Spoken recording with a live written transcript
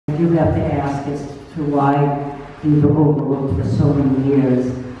do have to ask as to why these were overlooked for so many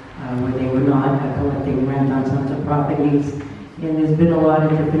years, where they were not collecting rent on some of the properties. And there's been a lot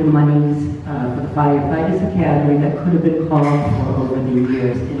of different monies for the Firefighters Academy that could have been called for over the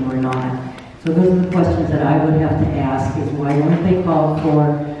years and were not. So those are the questions that I would have to ask, is why weren't they called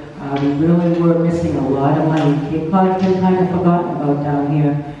for? We really were missing a lot of money. Cape Cod's been kind of forgotten about down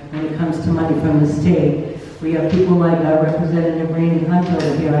here when it comes to money from the state. We have people like our Representative Randy Hunt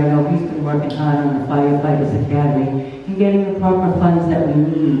over here. I know he's been working hard on the Firefighters Academy and getting the proper funds that we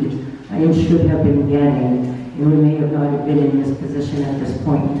need and should have been getting. And we may have not been in this position at this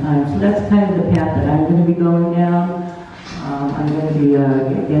point in time. So that's kind of the path that I'm going to be going down. I'm going to be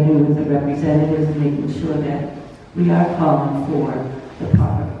getting with the representatives and making sure that we are calling for the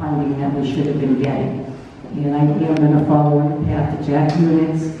proper funding that we should have been getting. And I am going to follow in the path of Jack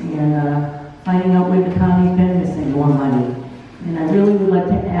units and finding out where the county's been missing more money. And I really would like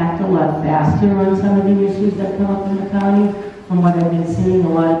to act a lot faster on some of the issues that come up in the county. From what I've been seeing, a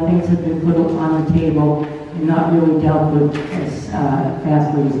lot of things have been put on the table and not really dealt with as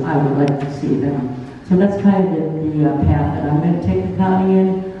fastly as I would like to see them. So that's kind of the path that I'm going to take the county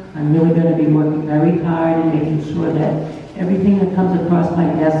in. I'm really going to be working very hard and making sure that everything that comes across my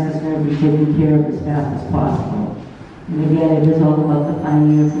desk is going to be taken care of as fast as possible. And again, it is all about the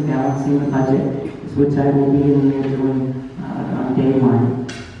finance and balancing the budget, which I will be in there doing on day one.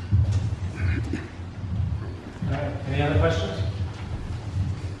 All right. Any other questions?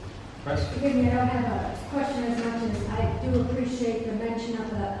 Press? Forgive me, I don't have a question as much as I do appreciate the mention of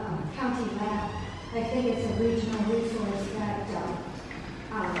the county lab. I think it's a regional resource that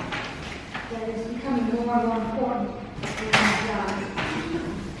that is becoming more and more important. And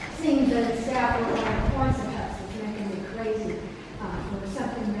seeing the staff work on the corn cuts is making me crazy for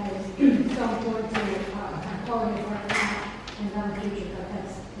something that is so important to quality of work now and in the future. But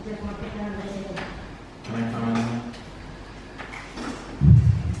that's, I just want to put that on the table. Can I comment on that?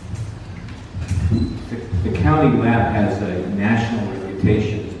 The county lab has a national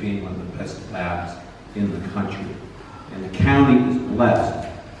reputation as being one of the best labs in the country. And the county is blessed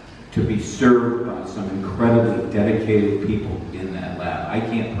to be served by some incredibly dedicated people in that lab. I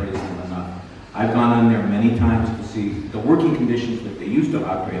can't praise them enough. I've gone on there many times to see the working conditions that they used to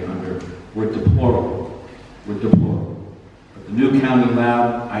operate under were deplorable. But the new county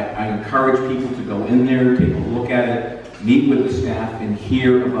lab, I encourage people to go in there, take a look at it, meet with the staff, and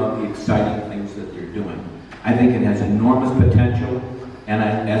hear about the exciting things that they're doing. I think it has enormous potential, and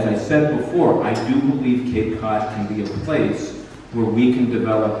as I said before, I do believe Cape Cod can be a place where we can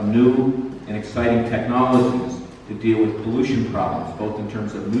develop new and exciting technologies to deal with pollution problems, both in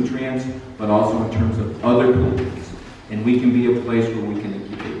terms of nutrients, but also in terms of other pollutants. And we can be a place where we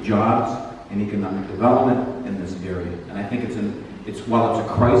can create jobs and economic development in this area. And I think while it's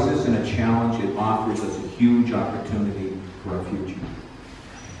a crisis and a challenge, it offers us a huge opportunity for our future.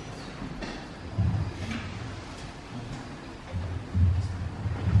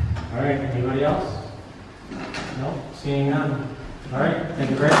 All right, anybody else? No? Seeing none. All right, thank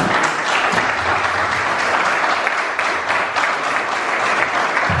you very much.